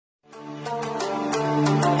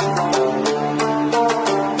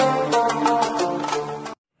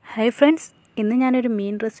Hi friends, ഇന്ന് ഞാനൊരു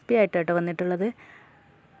മീൻ recipe ആയിട്ടാണ് വന്നിട്ടുള്ളത്.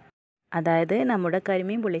 അതായത് നമ്മുടെ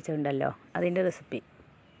കരിമീൻ പൊള്ളിച്ചതുണ്ടല്ലോ, അതിൻ്റെ റെസിപ്പി.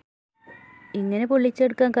 ഇങ്ങനെ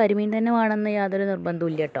പൊള്ളിച്ചെടുക്കാൻ കരിമീൻ തന്നെ വേണമെന്ന് യാതൊരു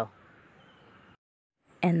നിർബന്ധവും ഇല്ല കേട്ടോ.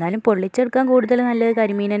 എന്നാലും പൊള്ളിച്ചെടുക്കാൻ കൂടുതൽ നല്ലത്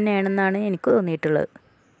കരിമീൻ തന്നെയാണെന്നാണ് എനിക്ക് തോന്നിയിട്ടുള്ളത്.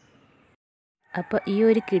 അപ്പോൾ ഈ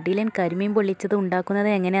ഒരു കിടിലൻ കരിമീൻ പൊള്ളിച്ചത് ഉണ്ടാക്കുന്നത്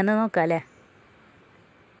എങ്ങനെയാണെന്ന് നോക്കാം അല്ലേ.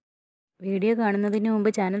 വീഡിയോ കാണുന്നതിന്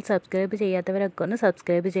മുമ്പ് ചാനൽ സബ്സ്ക്രൈബ് ചെയ്യാത്തവരൊക്കെ ഒന്ന്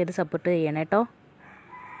സബ്സ്ക്രൈബ് ചെയ്ത് സപ്പോർട്ട് ചെയ്യണം കേട്ടോ.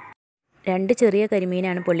 2 ചെറിയ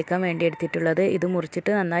കരിമീനാണ് പൊള്ളിക്കാൻ വേണ്ടി എടുത്തിട്ടുള്ളത്. ഇത്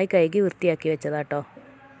മുറിച്ചിട്ട് നന്നായി കഴുകി വൃത്തിയാക്കി വെച്ചതാട്ടോ.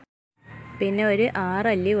 പിന്നെ ഒരു 6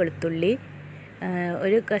 അല്ലി വെളുത്തുള്ളി,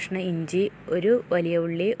 ഒരു കഷ്ണം ഇഞ്ചി, ഒരു വലിയ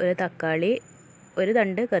ഉള്ളി, ഒരു തക്കാളി, ഒരു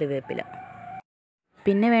തണ്ട് കറിവേപ്പില.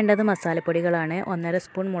 പിന്നെ വേണ്ടത് മസാലപ്പൊടികളാണ്. 1.5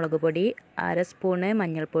 സ്പൂൺ മുളക് പൊടി, 1/2 സ്പൂണ്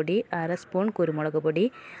മഞ്ഞൾപ്പൊടി, 1/2 സ്പൂൺ കുരുമുളക് പൊടി,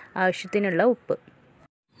 ആവശ്യത്തിനുള്ള ഉപ്പ്.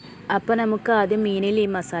 അപ്പോൾ നമുക്ക് ആദ്യം മീനിൽ ഈ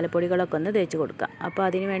മസാലപ്പൊടികളൊക്കെ ഒന്ന് തേച്ച് കൊടുക്കാം. അപ്പോൾ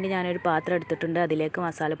അതിന് വേണ്ടി ഞാനൊരു പാത്രം എടുത്തിട്ടുണ്ട്. അതിലേക്ക്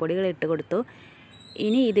മസാലപ്പൊടികൾ ഇട്ട് കൊടുത്തു.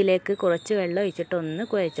 ഇനി ഇതിലേക്ക് കുറച്ച് വെള്ളം ഒഴിച്ചിട്ട് ഒന്ന്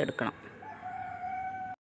കുഴച്ചെടുക്കണം.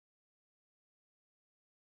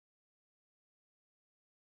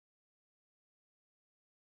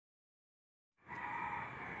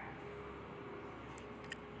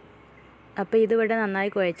 അപ്പോൾ ഇതിവിടെ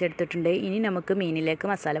നന്നായി കുഴച്ചെടുത്തിട്ടുണ്ട്. ഇനി നമുക്ക് മീനിലേക്ക്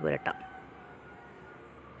മസാല പുരട്ടാം.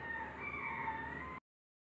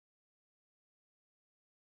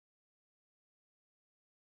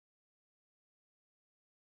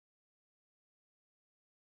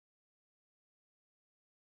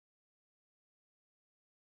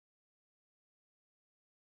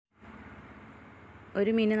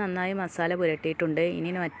 ഒരു മീൻ നന്നായി മസാല പുരട്ടിയിട്ടുണ്ട്. ഇനി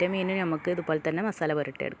മറ്റേ മീന് നമുക്ക് ഇതുപോലെ തന്നെ മസാല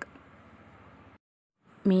പുരട്ടിയെടുക്കാം.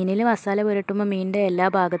 മീനിൽ മസാല പുരട്ടുമ്പോൾ മീനിൻ്റെ എല്ലാ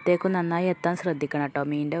ഭാഗത്തേക്കും നന്നായി എത്താൻ ശ്രദ്ധിക്കണം കേട്ടോ.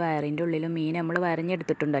 മീനിൻ്റെ വയറിൻ്റെ ഉള്ളിലും മീൻ നമ്മൾ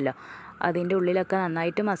വരഞ്ഞെടുത്തിട്ടുണ്ടല്ലോ, അതിൻ്റെ ഉള്ളിലൊക്കെ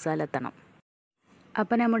നന്നായിട്ട് മസാല എത്തണം.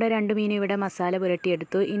 അപ്പോൾ നമ്മുടെ 2 മീൻ ഇവിടെ മസാല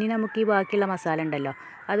പുരട്ടിയെടുത്തു. ഇനി നമുക്ക് ഈ ബാക്കിയുള്ള മസാല ഉണ്ടല്ലോ,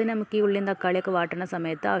 അത് നമുക്ക് ഈ ഉള്ളിയും തക്കാളിയൊക്കെ വാട്ടുന്ന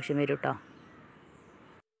സമയത്ത് ആവശ്യം വരും കേട്ടോ.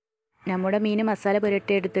 നമ്മുടെ മീൻ മസാല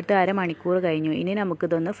പുരട്ടിയെടുത്തിട്ട് 1/2 മണിക്കൂർ കഴിഞ്ഞു. ഇനി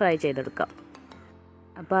നമുക്കിതൊന്ന് ഫ്രൈ ചെയ്തെടുക്കാം.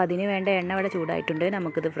 അപ്പോൾ അതിന് വേണ്ട എണ്ണ ഇവിടെ ചൂടായിട്ടുണ്ട്.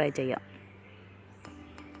 നമുക്കിത് ഫ്രൈ ചെയ്യാം.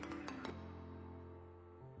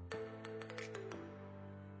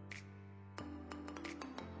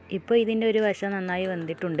 ഇപ്പോൾ ഇതിൻ്റെ ഒരു വശം നന്നായി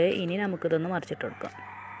വെന്തിട്ടുണ്ട്. ഇനി നമുക്കിതൊന്ന് മറിച്ചിട്ട് കൊടുക്കാം.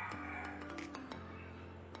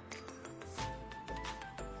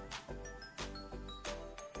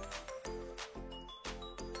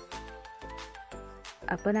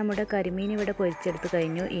 അപ്പോൾ നമ്മുടെ കരിമീൻ ഇവിടെ പൊരിച്ചെടുത്ത്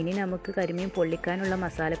കഴിഞ്ഞു. ഇനി നമുക്ക് കരിമീൻ പൊള്ളിക്കാനുള്ള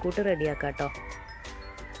മസാലക്കൂട്ട് റെഡിയാക്കാം കേട്ടോ.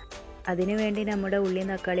 അതിനു വേണ്ടി നമ്മുടെ ഉള്ളിയും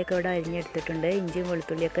തക്കാളിയൊക്കെ ഇവിടെ അരിഞ്ഞെടുത്തിട്ടുണ്ട്. ഇഞ്ചിയും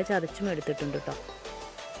വെളുത്തുള്ളിയൊക്കെ ചതച്ചും എടുത്തിട്ടുണ്ട് കേട്ടോ.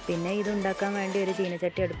 പിന്നെ ഇതുണ്ടാക്കാൻ വേണ്ടി ഒരു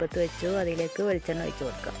ചീനച്ചട്ടി അടുപ്പത്ത് വെച്ചു. അതിലേക്ക് വെളിച്ചെണ്ണ ഒഴിച്ച്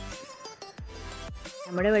കൊടുക്കാം.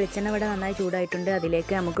 നമ്മുടെ വെളിച്ചെണ്ണ ഇവിടെ നന്നായി ചൂടായിട്ടുണ്ട്.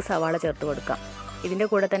 അതിലേക്ക് നമുക്ക് സവാള ചേർത്ത് കൊടുക്കാം. ഇതിൻ്റെ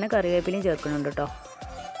കൂടെ തന്നെ കറിവേപ്പിലയും ചേർക്കുന്നുണ്ട് കേട്ടോ.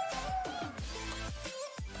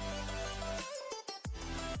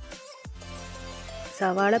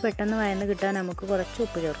 സവാള പെട്ടെന്ന് വഴന്ന് കിട്ടാൻ നമുക്ക് കുറച്ച്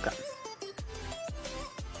ഉപ്പ് ചേർക്കാം.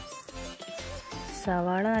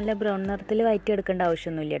 സവാള നല്ല ബ്രൗൺ നിറത്തിൽ വഴറ്റിയെടുക്കേണ്ട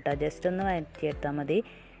ആവശ്യമൊന്നുമില്ല കേട്ടോ. ജസ്റ്റ് ഒന്ന് വഴറ്റിയെടുത്താൽ മതി.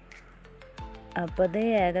 അപ്പോൾ അത്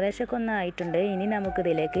ഏകദേശമൊക്കെ ഒന്ന് ആയിട്ടുണ്ട്. ഇനി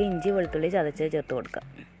നമുക്കിതിലേക്ക് ഇഞ്ചി വെളുത്തുള്ളി ചതച്ച് ചേർത്ത് കൊടുക്കാം.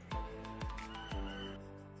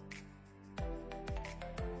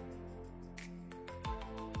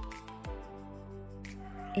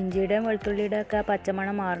 ഇഞ്ചിയുടെയും വെളുത്തുള്ളിയുടെയും ഒക്കെ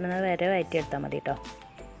പച്ചമണം മാറുന്നത് വരെ വഴറ്റിയെടുത്താൽ മതി കേട്ടോ.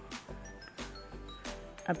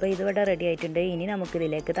 അപ്പോൾ ഇതിവിടെ റെഡി ആയിട്ടുണ്ട്. ഇനി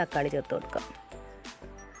നമുക്കിതിലേക്ക് തക്കാളി ചേർത്ത് കൊടുക്കാം.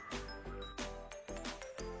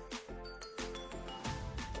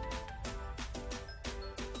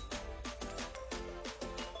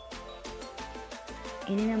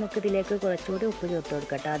 ഇനി നമുക്കിതിലേക്ക് കുറച്ചുകൂടി ഉപ്പ് ചേർത്ത്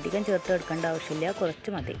കൊടുക്കട്ടെ. അധികം ചേർത്ത് കൊടുക്കേണ്ട ആവശ്യമില്ല, കുറച്ച്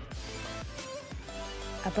മതി.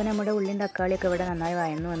 അപ്പോൾ നമ്മുടെ ഉള്ളിയും തക്കാളിയൊക്കെ ഇവിടെ നന്നായി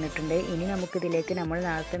വഴന്നു വന്നിട്ടുണ്ട്. ഇനി നമുക്കിതിലേക്ക് നമ്മൾ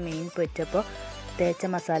നേരത്തെ മീൻ പൊരിച്ചപ്പോൾ തേച്ച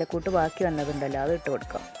മസാലക്കൂട്ട് ബാക്കി വന്നതുണ്ടല്ലോ, അത് ഇട്ട്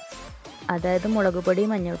കൊടുക്കാം. അതായത് മുളക് പൊടി,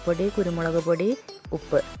 മഞ്ഞൾപ്പൊടി, കുരുമുളക് പൊടി,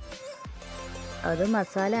 ഉപ്പ്. അത്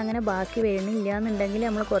മസാല അങ്ങനെ ബാക്കി വരുന്നില്ല എന്നുണ്ടെങ്കിൽ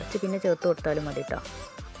നമ്മൾ കുറച്ച് പിന്നെ ചേർത്ത് കൊടുത്താലും മതി കേട്ടോ.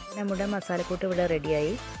 നമ്മുടെ മസാലക്കൂട്ട് ഇവിടെ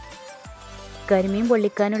റെഡിയായി. കരിമീൻ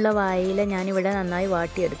പൊള്ളിക്കാനുള്ള വാഴയില ഞാനിവിടെ നന്നായി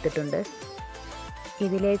വാട്ടിയെടുത്തിട്ടുണ്ട്.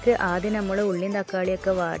 ഇതിലേക്ക് ആദ്യം നമ്മൾ ഉള്ളിയും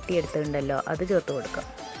തക്കാളിയൊക്കെ വാട്ടിയെടുത്തിട്ടുണ്ടല്ലോ, അത് ചേർത്ത് കൊടുക്കാം.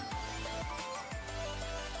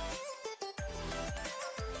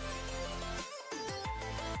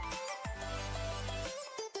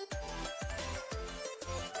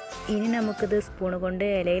 ഇനി നമുക്കിത് സ്പൂൺ കൊണ്ട്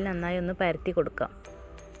ഇലയിൽ നന്നായി ഒന്ന് പരത്തി കൊടുക്കാം.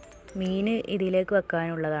 മീൻ ഇതിലേക്ക്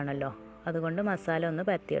വെക്കാനുള്ളതാണല്ലോ, അതുകൊണ്ട് മസാല ഒന്ന്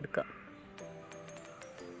പരത്തിയെടുക്കാം.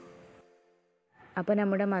 അപ്പോൾ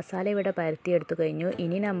നമ്മുടെ മസാല ഇവിടെ പരത്തിയെടുത്തു കഴിഞ്ഞു.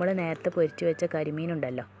 ഇനി നമ്മൾ നേരത്തെ പൊരിച്ച് വെച്ച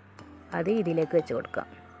കരിമീനുണ്ടല്ലോ, അത് ഇതിലേക്ക് വെച്ച് കൊടുക്കാം.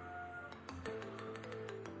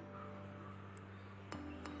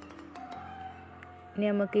 ഇനി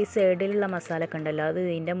നമുക്ക് ഈ സൈഡിലുള്ള മസാല ഒക്കെ ഉണ്ടല്ലോ അത്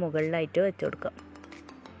ഇതിൻ്റെ മുകളിലായിട്ട് വെച്ച് കൊടുക്കാം.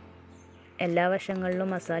 എല്ലാ വശങ്ങളിലും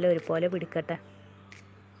മസാല ഒരുപോലെ പിടിക്കട്ടെ.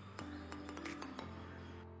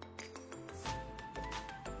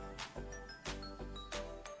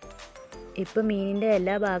 ഇപ്പോൾ മീനിൻ്റെ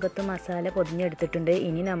എല്ലാ ഭാഗത്തും മസാല പൊതിഞ്ഞെടുത്തിട്ടുണ്ട്.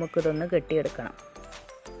 ഇനി നമുക്കിതൊന്ന് കെട്ടിയെടുക്കണം.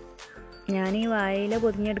 ഞാൻ ഈ വാഴയില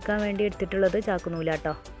പൊതിഞ്ഞെടുക്കാൻ വേണ്ടി എടുത്തിട്ടുള്ളത്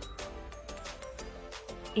ചാക്കുനൂലാട്ടോ.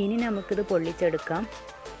 ഇനി നമുക്കിത് പൊള്ളിച്ചെടുക്കാം.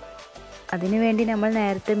 അതിനു വേണ്ടി നമ്മൾ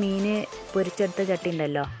നേരത്തെ മീൻ പൊരിച്ചെടുത്ത ചട്ടി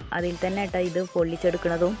ഉണ്ടല്ലോ അതിൽ തന്നെ കേട്ടോ ഇത്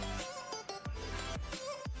പൊള്ളിച്ചെടുക്കുന്നതും.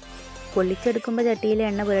 പൊള്ളിച്ചെടുക്കുമ്പോൾ ചട്ടിയിൽ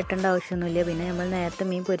എണ്ണ പുരട്ടേണ്ട ആവശ്യമൊന്നുമില്ല. പിന്നെ നമ്മൾ നേരത്തെ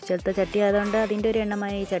മീൻ പൊരിച്ചെടുത്ത ചട്ടി ആയതുകൊണ്ട് അതിൻ്റെ ഒരു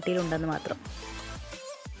എണ്ണമായ ഈ ചട്ടിയിലുണ്ടെന്ന് മാത്രം.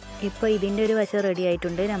 ഇപ്പോൾ ഇതിൻ്റെ ഒരു വശം റെഡി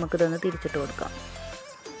ആയിട്ടുണ്ട്. നമുക്കിതൊന്ന് തിരിച്ചിട്ട് കൊടുക്കാം.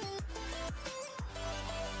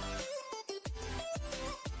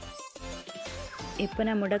 ഇപ്പോൾ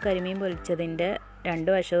നമ്മുടെ കരിമീൻ പൊരിച്ചതിൻ്റെ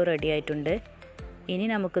 2 വശവും റെഡി ആയിട്ടുണ്ട്. ഇനി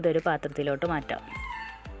നമുക്കിതൊരു പാത്രത്തിലോട്ട് മാറ്റാം.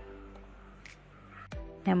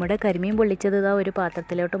 നമ്മുടെ കരിമീൻ പൊള്ളിച്ചത് ഇതാ ഒരു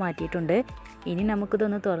പാത്രത്തിലോട്ട് മാറ്റിയിട്ടുണ്ട്. ഇനി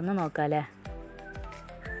നമുക്കിതൊന്ന് തുറന്ന് നോക്കാമല്ലേ.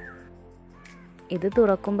 ഇത്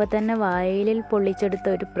തുറക്കുമ്പോൾ തന്നെ വാഴയിലിൽ പൊള്ളിച്ചെടുത്ത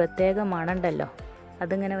ഒരു പ്രത്യേക മണമുണ്ടല്ലോ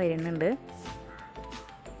അതിങ്ങനെ വരുന്നുണ്ട്.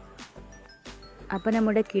 അപ്പോൾ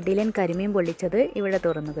നമ്മുടെ കിടിലൻ കരിമീൻ പൊള്ളിച്ചത് ഇവിടെ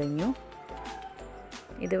തുറന്നു കഴിഞ്ഞു.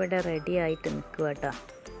 ഇതിവിടെ റെഡി ആയിട്ട് നിൽക്കുക കേട്ടോ.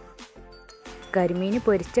 കരിമീൻ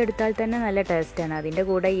പൊരിച്ചെടുത്താൽ തന്നെ നല്ല ടേസ്റ്റാണ്. അതിൻ്റെ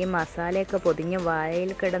കൂടെ ഈ മസാലയൊക്കെ പൊതിഞ്ഞ്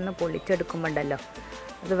വാഴയിൽ കിടന്ന് പൊള്ളിച്ചെടുക്കുമ്പോണ്ടല്ലോ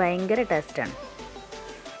അത് ഭയങ്കര ടേസ്റ്റാണ്.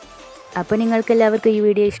 അപ്പോൾ നിങ്ങൾക്കെല്ലാവർക്കും ഈ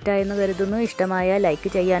വീഡിയോ ഇഷ്ടമായെന്ന് കരുതുന്നു. ഇഷ്ടമായാൽ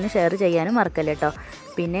ലൈക്ക് ചെയ്യാനും ഷെയർ ചെയ്യാനും മറക്കല്ലേ കേട്ടോ.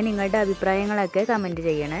 പിന്നെ നിങ്ങളുടെ അഭിപ്രായങ്ങളൊക്കെ കമൻറ്റ്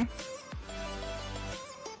ചെയ്യണേ.